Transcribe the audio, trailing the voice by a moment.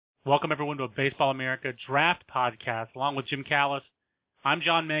Welcome, everyone, to a Baseball America Draft Podcast, along with Jim Callis. I'm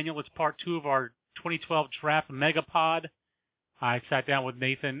John Manuel. It's part two of our 2012 Draft Megapod. I sat down with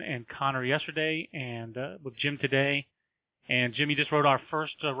Nathan and Connor yesterday and with Jim today. And Jim, you just wrote our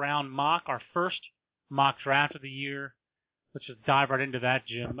first round mock, our first mock draft of the year. Let's just dive right into that,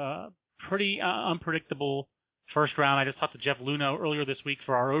 Jim. Pretty unpredictable first round. I just talked to Jeff Luhnow earlier this week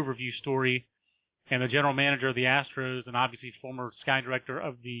for our overview story. And the general manager of the Astros and obviously former scouting director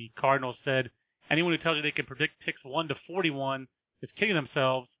of the Cardinals said, anyone who tells you they can predict picks 1 to 41 is kidding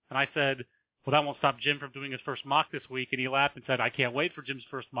themselves. And I said, well, that won't stop Jim from doing his first mock this week. And he laughed and said, I can't wait for Jim's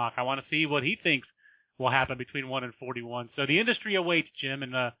first mock. I want to see what he thinks will happen between 1 and 41. So the industry awaits, Jim.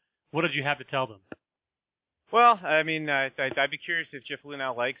 And what did you have to tell them? Well, I mean, I'd be curious if Jeff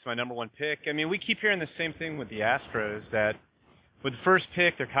Luhnow likes my number one pick. I mean, we keep hearing the same thing with the Astros, that with the first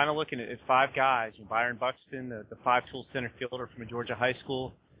pick, they're kind of looking at five guys. Byron Buxton, the five-tool center fielder from a Georgia high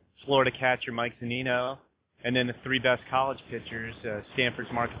school, Florida catcher Mike Zunino, and then the three best college pitchers,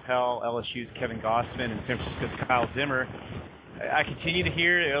 Stanford's Mark Appel, LSU's Kevin Gossman, and San Francisco's Kyle Zimmer. I continue to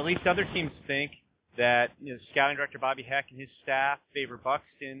hear, at least other teams think, that scouting director Bobby Heck and his staff favor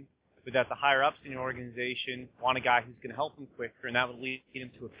Buxton, but that the higher-ups in the organization want a guy who's going to help them quicker, and that would lead him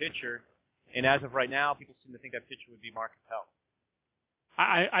to a pitcher. And as of right now, people seem to think that pitcher would be Mark Appel.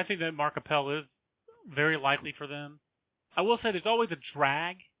 I think that Mark Appel is very likely for them. I will say there's always a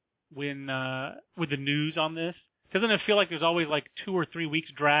drag when with the news on this. Doesn't it feel like there's always like 2 or 3 weeks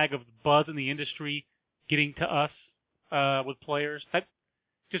drag of buzz in the industry getting to us with players? That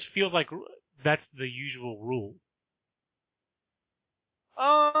just feels like that's the usual rule.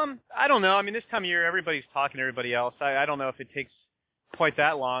 I don't know. I mean, this time of year, everybody's talking to everybody else. I don't know if it takes quite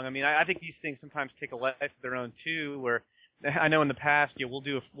that long. I mean, I think these things sometimes take a life of their own too, where I know in the past, we'll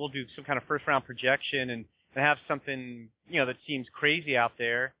do some kind of first round projection and have something, that seems crazy out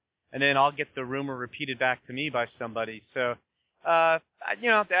there, and then I'll get the rumor repeated back to me by somebody. So, I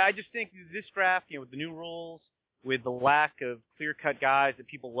just think this draft, with the new rules, with the lack of clear-cut guys that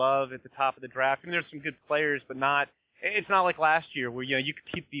people love at the top of the draft, I mean, there's some good players, but it's not like last year where, you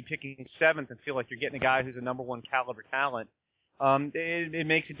could be picking 7th and feel like you're getting a guy who's a number 1 caliber talent. It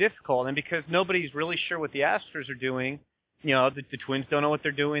makes it difficult, and because nobody's really sure what the Astros are doing. The Twins don't know what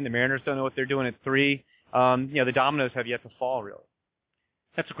they're doing. The Mariners don't know what they're doing at 3. The dominoes have yet to fall, really.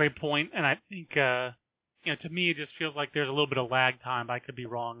 That's a great point, and I think, to me, it just feels like there's a little bit of lag time. I could be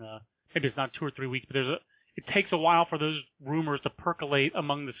wrong. Maybe it's not 2 or 3 weeks, but it takes a while for those rumors to percolate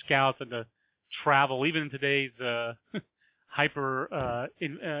among the scouts and to travel, even in today's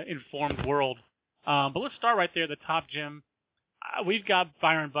informed world. But let's start right there at the top, Jim. We've got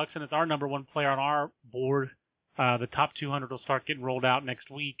Byron Buxton as our number 1 player on our board. The top 200 will start getting rolled out next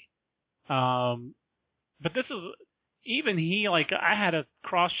week. But this is, even he, I had a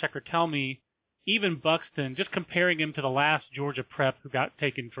cross-checker tell me, even Buxton, just comparing him to the last Georgia prep who got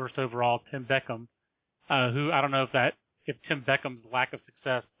taken first overall, Tim Beckham, who I don't know if Tim Beckham's lack of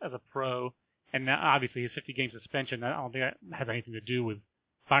success as a pro, and now obviously his 50-game suspension, I don't think that has anything to do with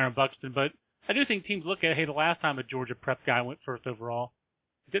Byron Buxton. But I do think teams look at, hey, the last time a Georgia prep guy went first overall,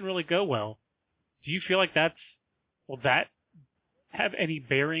 it didn't really go well. Do you feel like will that have any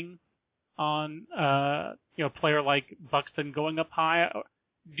bearing on a player like Buxton going up high?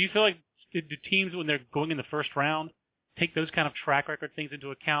 Do you feel like do teams, when they're going in the first round, take those kind of track record things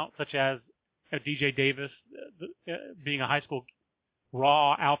into account, such as DJ Davis being a high school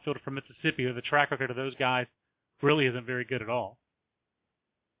raw outfielder from Mississippi? The track record of those guys really isn't very good at all.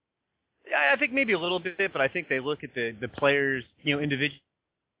 Yeah, I think maybe a little bit, but I think they look at the players, individually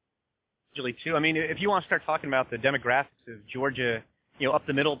too. I mean, if you want to start talking about the demographics of Georgia, up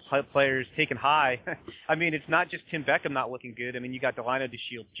the middle players taken high, I mean, it's not just Tim Beckham not looking good. I mean, you got Delino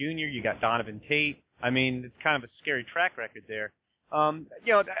DeShields Jr., you got Donovan Tate. I mean, it's kind of a scary track record there.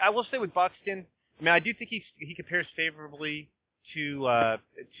 I will say with Buxton, I mean, I do think he compares favorably to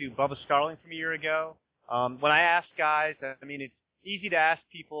Bubba Starling from a year ago. When I ask guys, I mean, it's easy to ask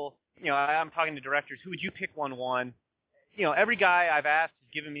people, I'm talking to directors, who would you pick 1-1? Every guy I've asked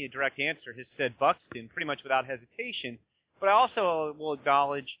has given me a direct answer, has said Buxton pretty much without hesitation. But I also will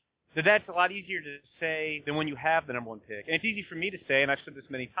acknowledge that that's a lot easier to say than when you have the number 1 pick. And it's easy for me to say, and I've said this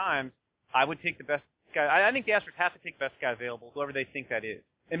many times, I would take the best guy. I think the Astros have to take the best guy available, whoever they think that is.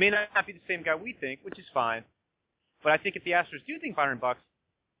 It may not be the same guy we think, which is fine. But I think if the Astros do think Byron Buxton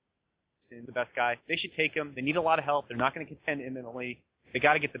is the best guy, they should take him. They need a lot of help. They're not going to contend imminently. They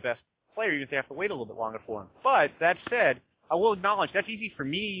got to get the best player, even if they have to wait a little bit longer for him. But that said, I will acknowledge that's easy for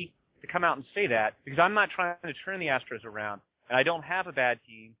me to come out and say that because I'm not trying to turn the Astros around, and I don't have a bad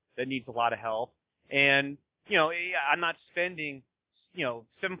team that needs a lot of help. And I'm not spending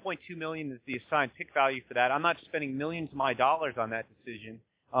 $7.2 million is the assigned pick value for that. I'm not spending millions of my dollars on that decision.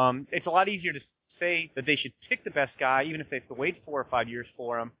 It's a lot easier to say that they should pick the best guy, even if they have to wait 4 or 5 years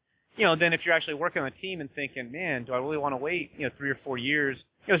for him, than if you're actually working on a team and thinking, man, do I really want to wait, 3 or 4 years?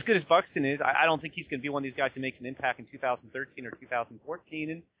 As good as Buxton is, I don't think he's going to be one of these guys who makes an impact in 2013 or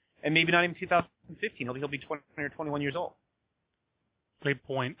 2014, and maybe not even 2015. He'll be 20 or 21 years old. Great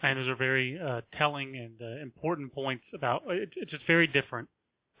point. And those are very telling and important points about it's just very different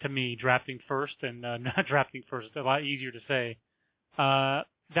to me drafting first and not drafting first. It's a lot easier to say.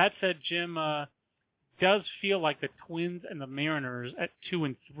 That said, Jim, does feel like the Twins and the Mariners at 2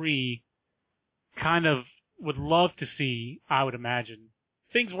 and 3 kind of would love to see, I would imagine,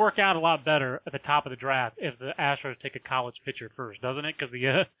 things work out a lot better at the top of the draft if the Astros take a college pitcher first, doesn't it? Because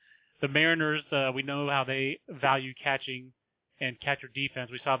the Mariners, we know how they value catching and catcher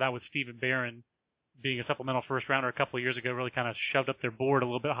defense. We saw that with Stephen Barron being a supplemental first rounder a couple of years ago, really kind of shoved up their board a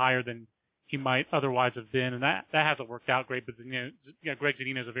little bit higher than he might otherwise have been, and that hasn't worked out great. But Greg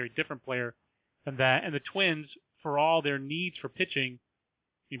Zunino is a very different player than that. And the Twins, for all their needs for pitching,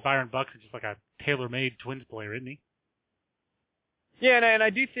 Byron Buxton is just like a tailor-made Twins player, isn't he? Yeah, and I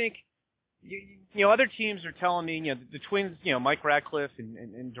do think, other teams are telling me, the Twins, Mike Radcliffe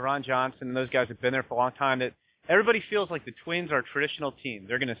and Duran Johnson and those guys have been there for a long time, that everybody feels like the Twins are a traditional team.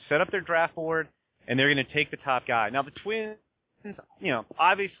 They're going to set up their draft board, and they're going to take the top guy. Now, the Twins,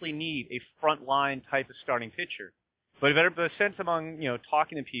 obviously need a front-line type of starting pitcher. But the sense among,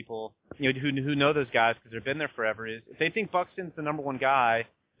 talking to people, who know those guys because they've been there forever is if they think Buxton's the number one guy,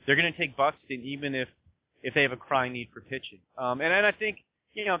 they're going to take Buxton even if they have a crying need for pitching. And I think,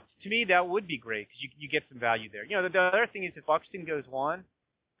 to me that would be great because you get some value there. The other thing is if Buxton goes 1,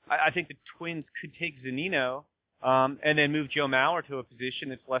 I think the Twins could take Zunino and then move Joe Mauer to a position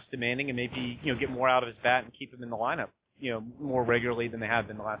that's less demanding and maybe, get more out of his bat and keep him in the lineup, more regularly than they have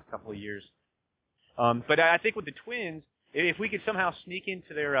been the last couple of years. But I think with the Twins, if we could somehow sneak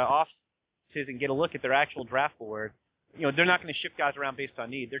into their offices and get a look at their actual draft board, they're not going to ship guys around based on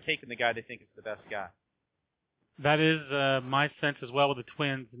need. They're taking the guy they think is the best guy. That is my sense as well with the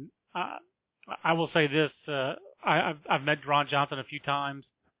Twins. I will say this. I've met Duran Johnson a few times.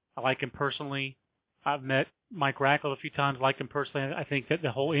 I like him personally. I've met Mike Radcliffe a few times. I like him personally. I think that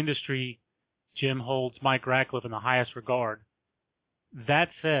the whole industry, Jim, holds Mike Radcliffe in the highest regard. That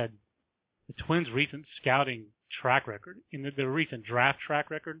said, the Twins' recent scouting track record, in their recent draft track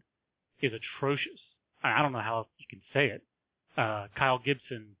record, is atrocious. I don't know how you can say it. Kyle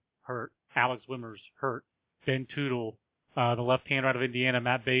Gibson, hurt. Alex Wimmers, hurt. Ben Tootle, the left-hander out of Indiana,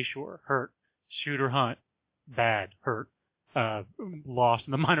 Matt Bayshore, hurt. Shooter Hunt, bad, hurt. Lost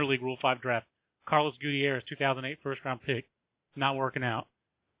in the minor league Rule 5 draft. Carlos Gutierrez, 2008 first-round pick, not working out.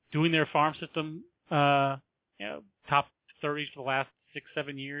 Doing their farm system, top 30s for the last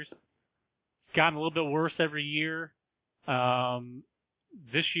 6-7 years. Gotten a little bit worse every year.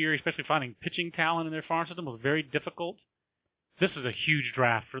 This year, especially finding pitching talent in their farm system was very difficult. This is a huge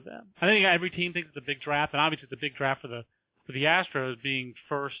draft for them. I think every team thinks it's a big draft, and obviously it's a big draft for the Astros being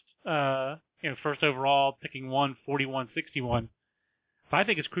first overall, picking 141-61. But I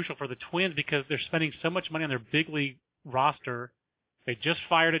think it's crucial for the Twins because they're spending so much money on their big league roster. They just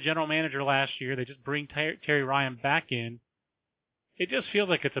fired a general manager last year. They just bring Terry Ryan back in. It just feels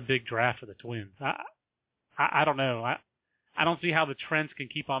like it's a big draft for the Twins. I don't know. I don't see how the trends can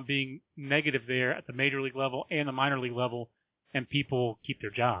keep on being negative there at the major league level and the minor league level, and people keep their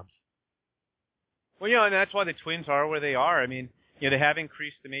jobs. Well, and that's why the Twins are where they are. I mean, they have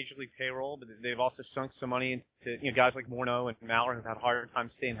increased the major league payroll, but they've also sunk some money into guys like Morneau and Mauer who've had a harder time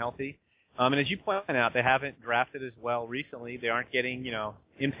staying healthy. And as you point out, they haven't drafted as well recently. They aren't getting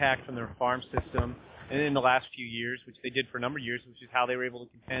impact from their farm system in the last few years, which they did for a number of years, which is how they were able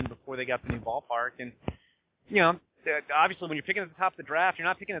to contend before they got the new ballpark. And obviously when you're picking at the top of the draft, you're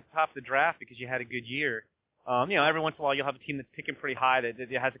not picking at the top of the draft because you had a good year. Every once in a while you'll have a team that's picking pretty high that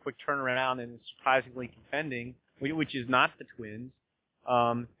has a quick turnaround and is surprisingly contending, which is not the Twins.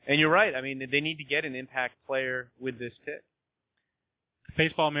 And you're right. I mean, they need to get an impact player with this pick.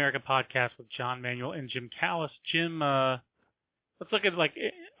 Baseball America podcast with John Manuel and Jim Callis. Jim, let's look at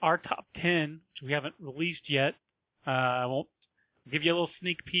our top 10, which we haven't released yet. I won't give you a little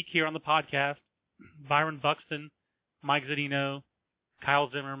sneak peek here on the podcast. Byron Buxton, Mike Zunino, Kyle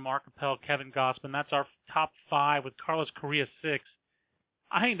Zimmer, Mark Appel, Kevin Gausman. That's our top 5 with Carlos Correa 6.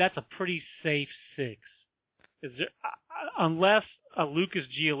 I think that's a pretty safe 6. Unless Lucas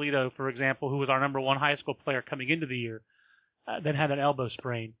Giolito, for example, who was our number 1 high school player coming into the year, then had an elbow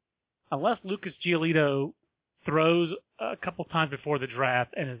sprain. Unless Lucas Giolito throws a couple times before the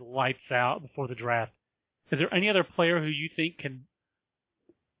draft and is lights out before the draft, is there any other player who you think can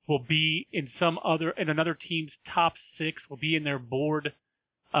will be in another team's top 6, will be in their board.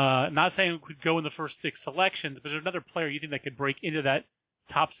 Not saying it could go in the first 6 selections, but there's another player you think that could break into that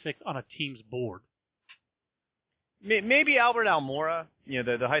top 6 on a team's board. Maybe Albert Almora,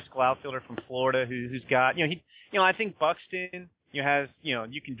 the high school outfielder from Florida, who's got, I think Buxton, has,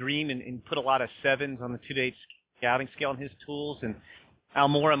 you can dream and put a lot of 7s on the 2-to-8 scouting scale on his tools, and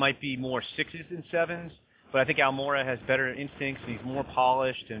Almora might be more 6s than 7s, but I think Almora has better instincts and he's more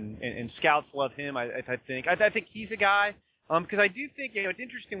polished, and scouts love him. I think he's a guy, because I do think, it's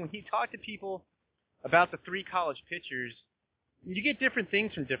interesting when you talk to people about the 3 college pitchers, you get different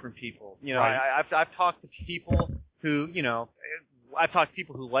things from different people. Right. I've talked to people who, I've talked to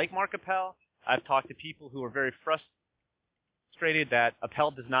people who like Mark Appel. I've talked to people who are very frustrated that Appel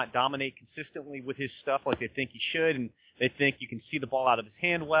does not dominate consistently with his stuff like they think he should, and they think you can see the ball out of his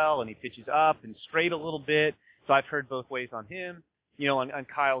hand well, and he pitches up and straight a little bit. So I've heard both ways on him. On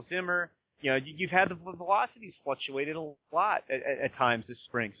Kyle Zimmer, you've had the velocities fluctuated a lot at times this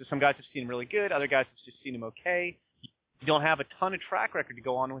spring. So some guys have seen him really good, other guys have just seen him okay. You don't have a ton of track record to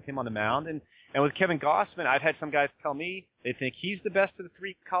go on with him on the mound. And with Kevin Gausman, I've had some guys tell me they think he's the best of the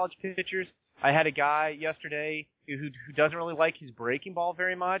 3 college pitchers. I had a guy yesterday who doesn't really like his breaking ball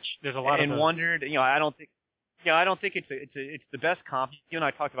very much. There's a lot of and those. Wondered, I don't think it's the best comp. You and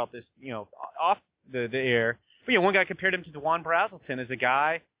I talked about this, off the air. But one guy compared him to Dwan Brazelton as a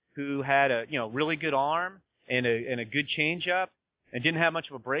guy who had a really good arm and a good changeup, and didn't have much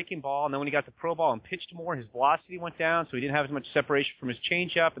of a breaking ball. And then when he got the pro ball and pitched more, his velocity went down, so he didn't have as much separation from his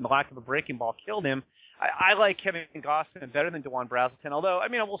changeup, and the lack of a breaking ball killed him. I like Kevin Gausman better than Dwan Brazelton, although,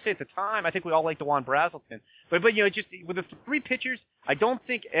 I will say at the time, I think we all like Dwan Brazelton. But just with the 3 pitchers, I don't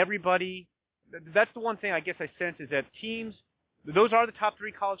think everybody – that's the one thing I guess I sense is that teams – those are the top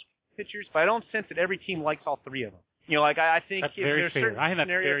 3 college pitchers, but I don't sense that every team likes all 3 of them. I think that's very fair. I think that's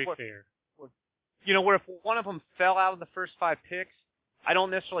very fair. Where if one of them fell out of the first 5 picks, I don't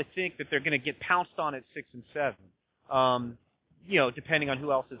necessarily think that they're going to get pounced on at 6 and 7, depending on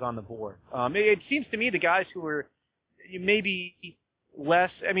who else is on the board. It seems to me the guys who are maybe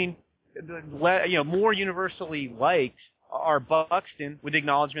less, more universally liked are Buxton, with the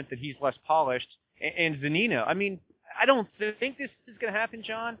acknowledgement that he's less polished, and Zunino. I don't think this is going to happen,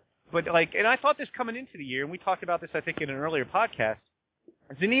 John, but and I thought this coming into the year, and we talked about this, I think, in an earlier podcast.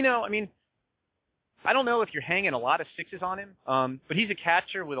 Zunino, I don't know if you're hanging a lot of 6s on him, but he's a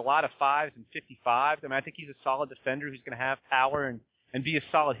catcher with a lot of 5s and 55s. I think he's a solid defender who's going to have power and be a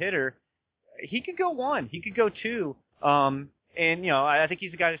solid hitter. He could go 1. He could go 2. I think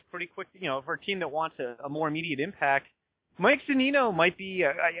he's a guy that's pretty quick, for a team that wants a more immediate impact. Mike Zunino might be,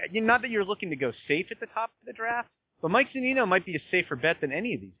 not that you're looking to go safe at the top of the draft, but Mike Zunino might be a safer bet than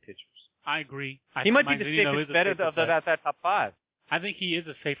any of these pitchers. I agree. He might be the safest bet of that top 5. I think he is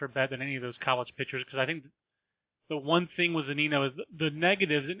a safer bet than any of those college pitchers, because I think the one thing with Zunino is the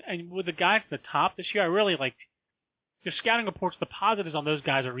negatives, and with the guys at the top this year, I really like your scouting reports. The positives on those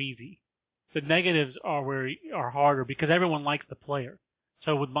guys are easy. The negatives are harder because everyone likes the player.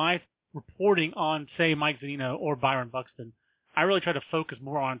 So with my reporting on, say, Mike Zunino or Byron Buxton, I really try to focus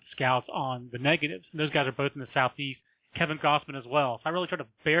more on scouts on the negatives. And those guys are both in the Southeast. Kevin Gausman as well. So I really try to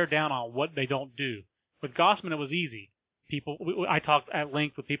bear down on what they don't do. With Gausman, it was easy. I talked at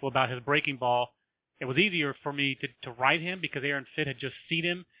length with people about his breaking ball. It was easier for me to write him because Aaron Fitt had just seen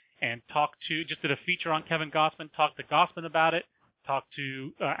him and just did a feature on Kevin Gausman, talked to Gausman about it, talked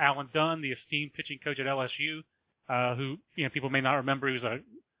to Alan Dunn, the esteemed pitching coach at LSU, who people may not remember. He was a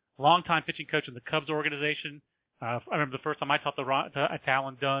longtime pitching coach in the Cubs organization. I remember the first time I talked to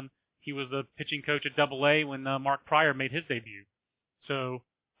Alan Dunn, he was the pitching coach at AA when Mark Pryor made his debut. So.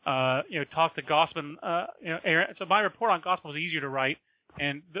 Talk to Gausman, Aaron. So my report on Gausman was easier to write,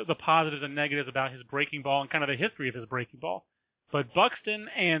 and the positives and negatives about his breaking ball and kind of the history of his breaking ball. But Buxton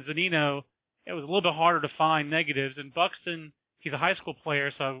and Zunino, it was a little bit harder to find negatives. And Buxton, he's a high school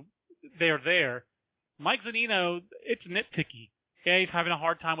player, so they're there. Mike Zunino, it's nitpicky. Okay, he's having a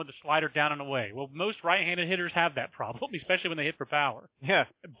hard time with the slider down and away. Well, most right-handed hitters have that problem, especially when they hit for power. Yeah.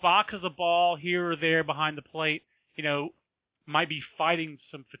 Boxes the ball here or there behind the plate, might be fighting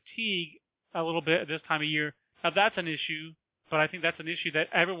some fatigue a little bit at this time of year. Now, that's an issue, but I think that's an issue that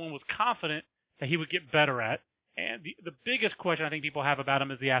everyone was confident that he would get better at. And the biggest question I think people have about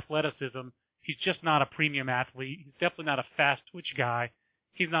him is the athleticism. He's just not a premium athlete. He's definitely not a fast twitch guy.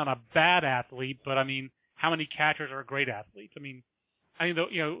 He's not a bad athlete, but, how many catchers are great athletes?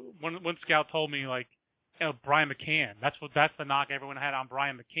 One scout told me, Brian McCann. That's the knock everyone had on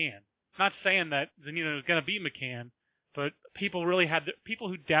Brian McCann. Not saying that Zunino is going to be McCann, but people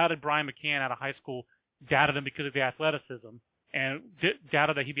who doubted Brian McCann out of high school doubted him because of the athleticism. and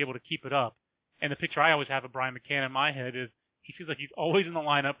doubted that he'd be able to keep it up. And the picture I always have of Brian McCann in my head is he seems like he's always in the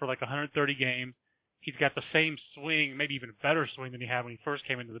lineup for like 130 games. He's got the same swing, maybe even a better swing than he had when he first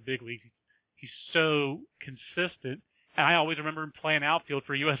came into the big leagues. He's so consistent. And I always remember him playing outfield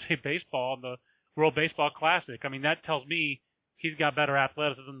for USA Baseball in the World Baseball Classic. I mean, that tells me he's got better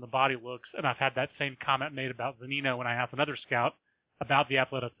athleticism than the body looks. And I've had that same comment made about Zunino when I asked another scout about the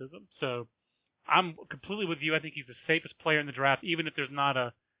athleticism. So I'm completely with you. I think he's the safest player in the draft, even if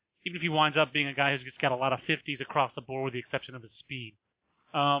he winds up being a guy who's just got a lot of 50s across the board with the exception of his speed.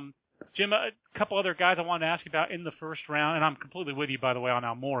 Jim, a couple other guys I wanted to ask you about in the first round, and I'm completely with you, by the way, on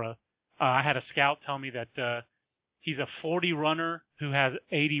Almora. I had a scout tell me that he's a 40 runner who has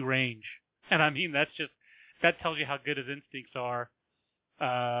 80 range. And I mean, that tells you how good his instincts are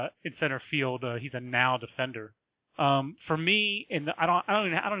in center field. He's a now defender. For me, I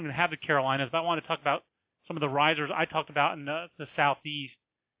don't even have the Carolinas, but I want to talk about some of the risers I talked about in the Southeast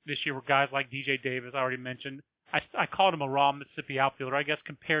this year were guys like DJ Davis, I already mentioned. I called him a raw Mississippi outfielder. I guess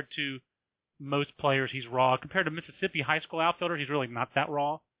compared to most players, he's raw. Compared to Mississippi high school outfielder, he's really not that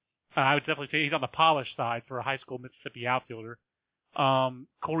raw. I would definitely say he's on the polished side for a high school Mississippi outfielder.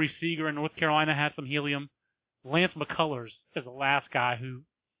 Corey Seager in North Carolina has some helium. Lance McCullers is the last guy who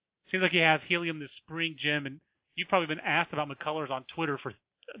seems like he has helium this spring, Jim. And you've probably been asked about McCullers on Twitter for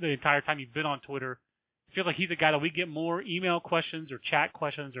the entire time you've been on Twitter. It feels like he's a guy that we get more email questions or chat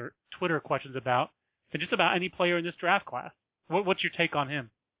questions or Twitter questions about than just about any player in this draft class. What's your take on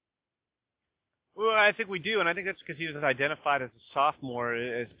him? Well, I think we do, and I think that's because he was identified as a sophomore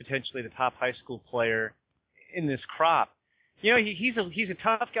as potentially the top high school player in this crop. You know, he's a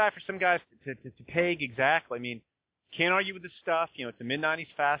tough guy for some guys to peg exactly. I mean, can't argue with the stuff. You know, it's a mid-90s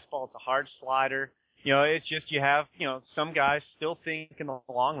fastball. It's a hard slider. You know, it's just you have, you know, some guys still think in the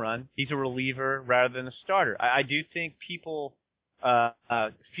long run he's a reliever rather than a starter. I do think people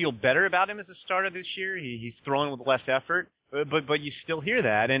feel better about him as a starter this year. He's throwing with less effort, but you still hear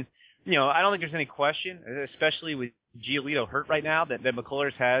that. And, you know, I don't think there's any question, especially with Giolito hurt right now, that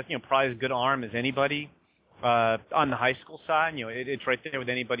McCullers has, you know, probably as good arm as anybody on the high school side. You know, it's right there with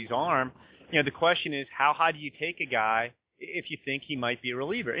anybody's arm. You know, the question is, how high do you take a guy if you think he might be a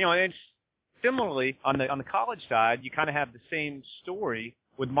reliever? You know, and similarly, on the college side, you kind of have the same story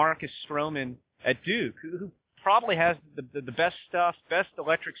with Marcus Stroman at Duke, who probably has the best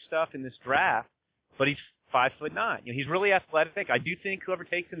electric stuff in this draft, but he's 5'9". You know, he's really athletic. I do think whoever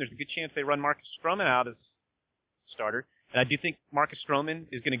takes him, there's a good chance they run Marcus Stroman out as starter, and I do think Marcus Stroman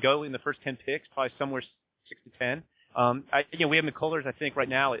is going to go in the first 10 picks, probably somewhere 6 to 10. You know, we have McCullers, I think, right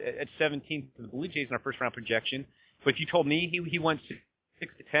now at 17 for the Blue Jays in our first round projection. But if you told me he went 6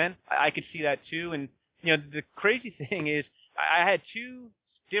 to 10, I could see that too. And, you know, the crazy thing is I had two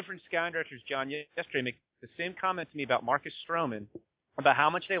different scouting directors, John, yesterday make the same comment to me about Marcus Stroman, about how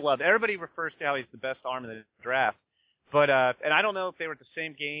much they love. Everybody refers to how he's the best arm in the draft. But, and I don't know if they were at the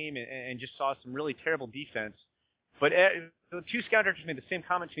same game and just saw some really terrible defense. But the two scout directors made the same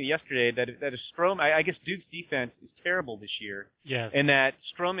comment to me yesterday that a Stroman, I guess Duke's defense is terrible this year. Yes. And that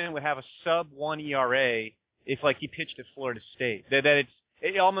Stroman would have a sub-1 ERA if, like, he pitched at Florida State. That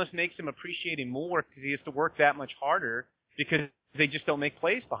it almost makes him appreciate him more because he has to work that much harder because they just don't make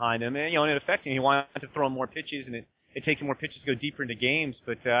plays behind him. And, you know, and it affects him. He wants to throw more pitches, and it takes him more pitches to go deeper into games.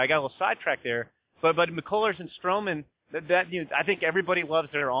 But I got a little sidetracked there. But McCullers and Stroman, you know, I think everybody loves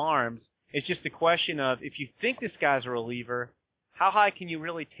their arms. It's just a question of, if you think this guy's a reliever, how high can you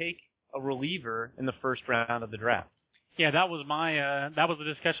really take a reliever in the first round of the draft? Yeah, that was that was the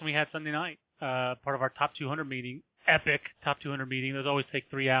discussion we had Sunday night, part of our top 200 meeting, epic top 200 meeting. Those always take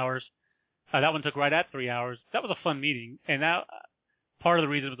 3 hours. That one took right at 3 hours. That was a fun meeting, and that part of the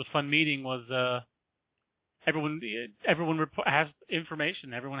reason it was a fun meeting was everyone has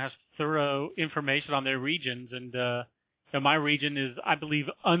information. Everyone has thorough information on their regions, and you know, my region is, I believe,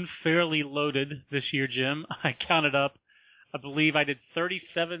 unfairly loaded this year, Jim. I counted up. I believe I did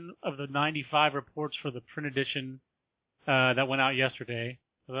 37 of the 95 reports for the print edition that went out yesterday.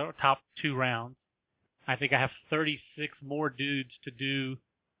 So that were top 2 rounds. I think I have 36 more dudes to do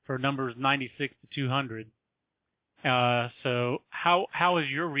for numbers 96 to 200. So how is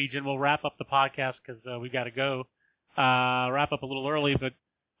your region? We'll wrap up the podcast because we got to go. Wrap up a little early, but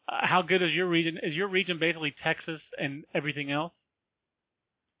how good is your region? Is your region basically Texas and everything else?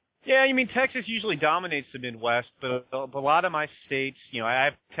 Yeah, you mean Texas usually dominates the Midwest, but a lot of my states, you know, I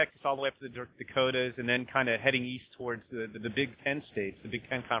have Texas all the way up to the Dakotas and then kind of heading east towards the Big Ten states, the Big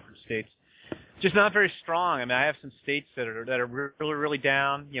Ten conference states. Just not very strong. I mean, I have some states that are really, really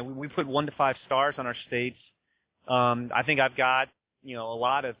down. You know, we put 1 to 5 stars on our states. I think I've got, a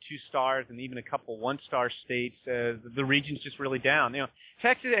lot of 2-stars and even a couple 1-star states. The region's just really down.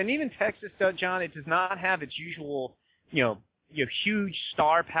 Texas, and even Texas, John, it does not have its usual, huge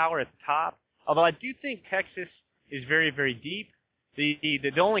star power at the top. Although I do think Texas is very, very deep.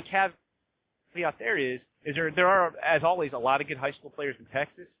 The only caveat there is there are, as always, a lot of good high school players in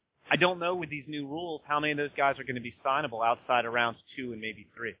Texas. I don't know with these new rules how many of those guys are going to be signable outside of rounds 2 and maybe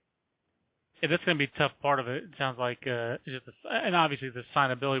 3. Yeah, that's going to be a tough part of it. It sounds like, and obviously the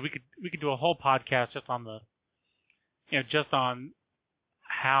signability. We could do a whole podcast just on just on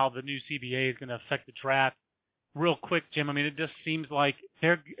how the new CBA is going to affect the draft. Real quick, Jim. I mean, it just seems like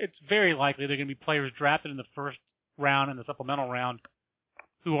it's very likely there are going to be players drafted in the first round and the supplemental round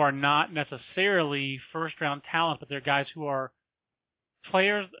who are not necessarily first-round talent, but they're guys who are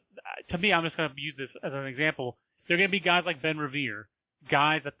players. To me, I'm just going to use this as an example. They're going to be guys like Ben Revere,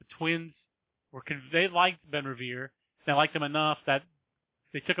 guys that the Twins they liked Ben Revere. They liked him enough that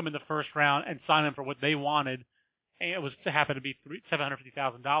they took him in the first round and signed him for what they wanted. And it happened to be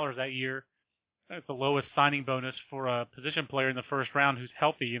 $750,000 that year. That's the lowest signing bonus for a position player in the first round who's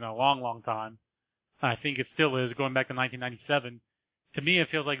healthy in a long, long time. I think it still is, going back to 1997. To me, it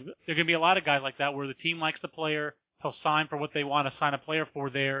feels like there are going to be a lot of guys like that where the team likes the player, he'll sign for what they want to sign a player for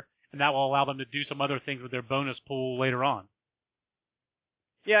there, and that will allow them to do some other things with their bonus pool later on.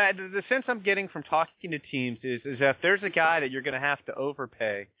 Yeah, the sense I'm getting from talking to teams is that if there's a guy that you're going to have to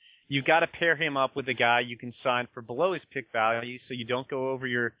overpay, you've got to pair him up with a guy you can sign for below his pick value so you don't go over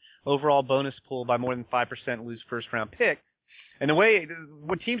your overall bonus pool by more than 5% and lose first-round pick. And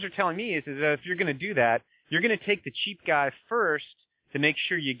what teams are telling me is that if you're going to do that, you're going to take the cheap guy first to make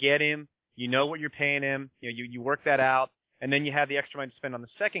sure you get him, you know what you're paying him, you work that out, and then you have the extra money to spend on the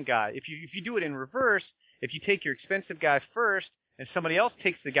second guy. If you do it in reverse, if you take your expensive guy first and somebody else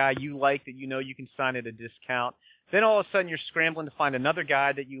takes the guy you like that you know you can sign at a discount, then all of a sudden you're scrambling to find another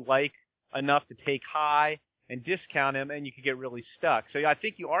guy that you like enough to take high and discount him, and you could get really stuck. So I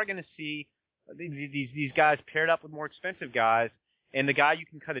think you are going to see these guys paired up with more expensive guys, and the guy you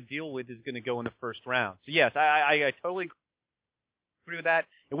can cut a deal with is going to go in the first round. So yes, I totally agree with that.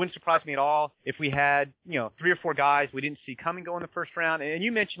 It wouldn't surprise me at all if we had 3 or 4 guys we didn't see coming go in the first round. And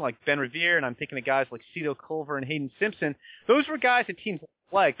you mentioned like Ben Revere, and I'm thinking of guys like Cito Culver and Hayden Simpson. Those were guys that teams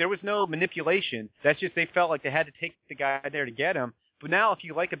like. There was no manipulation. That's just they felt like they had to take the guy there to get him. But now if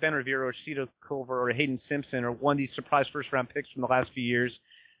you like a Ben Revere or Cito Culver or a Hayden Simpson or one of these surprise first-round picks from the last few years,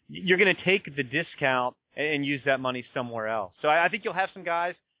 you're going to take the discount and use that money somewhere else. So I think you'll have some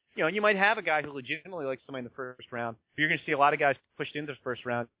guys, you might have a guy who legitimately likes somebody in the first round, but you're going to see a lot of guys pushed into the first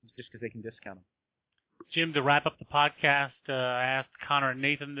round just because they can discount them. Jim, to wrap up the podcast, I asked Connor and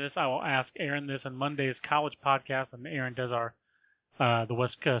Nathan this. I will ask Aaron this on Monday's college podcast, and Aaron does our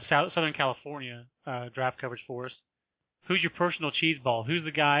Southern California draft coverage for us. Who's your personal cheese ball? Who's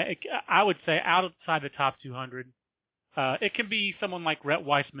the guy? I would say outside the top 200. It can be someone like Rhett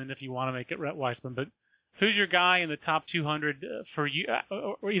Weissman if you want to make it Rhett Weissman, but who's your guy in the top 200 for you,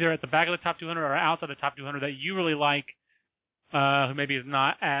 or either at the back of the top 200 or outside the top 200 that you really like, who maybe is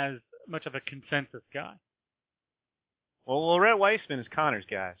not as much of a consensus guy? Well, Rhett Weissman is Connor's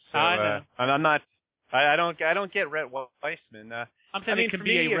guy. So, I know. I'm not. I don't get Rhett Weissman. I'm saying it can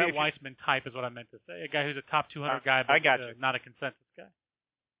be a Rhett Weissman type, is what I meant to say. A guy who's a top 200 guy, but not a consensus guy.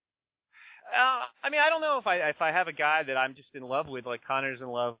 I don't know if I have a guy that I'm just in love with, like Connor's in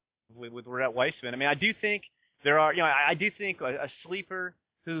love with Rhett Weissman. I do think there are, I do think a sleeper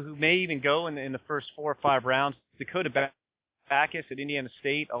who may even go in the first 4 or 5 rounds, Dakota Backus at Indiana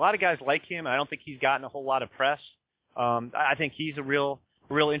State. A lot of guys like him. I don't think he's gotten a whole lot of press. I think he's a real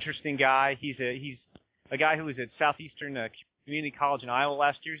interesting guy. He's a guy who was at Southeastern Community College in Iowa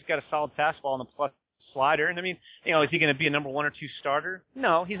last year. He's got a solid fastball and a plus slider. And is he going to be a number 1 or 2 starter?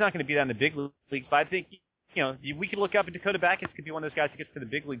 No, he's not going to be that in the big leagues. But I think, we could look up at Dakota Backus could be one of those guys who gets to the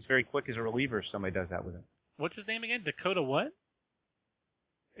big leagues very quick as a reliever if somebody does that with him. What's his name again? Dakota what?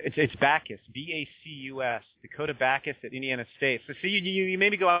 It's Backus, Bacus, Dakota Backus at Indiana State. So see, you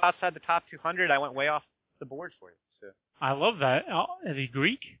maybe go outside the top 200. I went way off the board for you. So I love that. Is he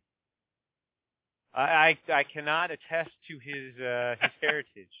Greek? I cannot attest to his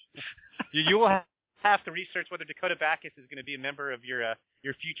heritage. You will have to research whether Dakota Backus is going to be a member of your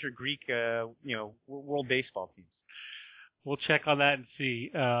future Greek World Baseball team. We'll check on that and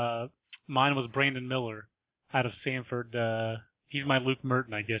see. Mine was Brandon Miller out of Sanford. He's my Luke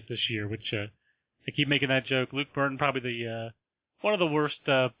Merton, I guess, this year. Which I keep making that joke. Luke Merton probably the one of the worst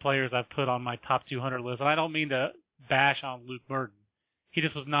players I've put on my top 200 list, and I don't mean to bash on Luke Merton. He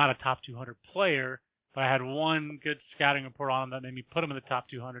just was not a top 200 player, but I had one good scouting report on him that made me put him in the top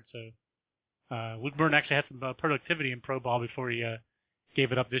 200. So Luke Merton actually had some productivity in pro ball before he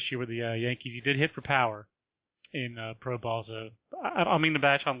gave it up this year with the Yankees. He did hit for power in pro ball, so I don't mean to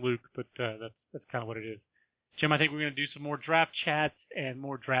bash on Luke, but that's kind of what it is. Jim, I think we're going to do some more draft chats and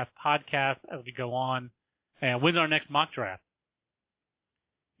more draft podcasts as we go on. And when's our next mock draft?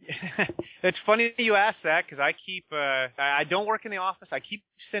 It's funny you ask that because I don't work in the office. I keep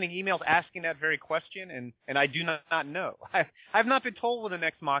sending emails asking that very question, and I do not know. I've not been told when the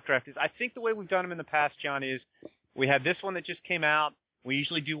next mock draft is. I think the way we've done them in the past, John, is we had this one that just came out. We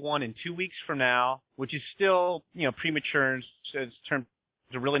usually do one in 2 weeks from now, which is still, premature in terms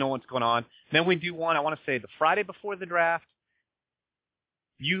to really know what's going on. Then we do one, I want to say, the Friday before the draft.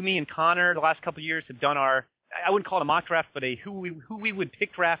 You, me, and Connor, the last couple of years have done our, I wouldn't call it a mock draft, but a who we would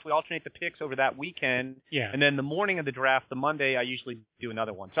pick draft. We alternate the picks over that weekend. Yeah. And then the morning of the draft, the Monday, I usually do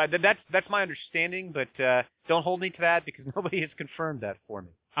another one. So that's my understanding, but don't hold me to that because nobody has confirmed that for me.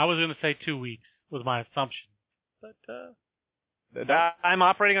 I was going to say 2 weeks was my assumption, but I'm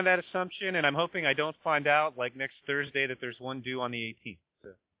operating on that assumption, and I'm hoping I don't find out like next Thursday that there's one due on the 18th. So.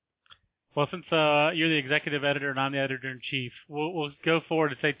 Well, since you're the executive editor and I'm the editor-in-chief, we'll go forward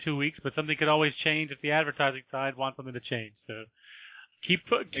to say 2 weeks, but something could always change if the advertising side wants something to change. So keep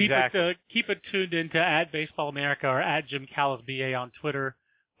it tuned into @BaseballAmerica or @JimCallisBA on Twitter,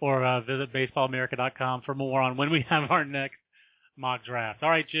 or visit baseballamerica.com for more on when we have our next mock draft. All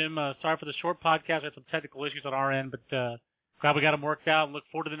right, Jim, sorry for the short podcast. We had some technical issues on our end, but glad we got them worked out and look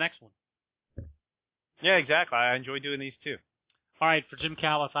forward to the next one. Yeah, exactly. I enjoy doing these too. All right, for Jim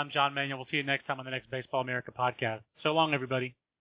Callis, I'm John Manuel. We'll see you next time on the next Baseball America podcast. So long, everybody.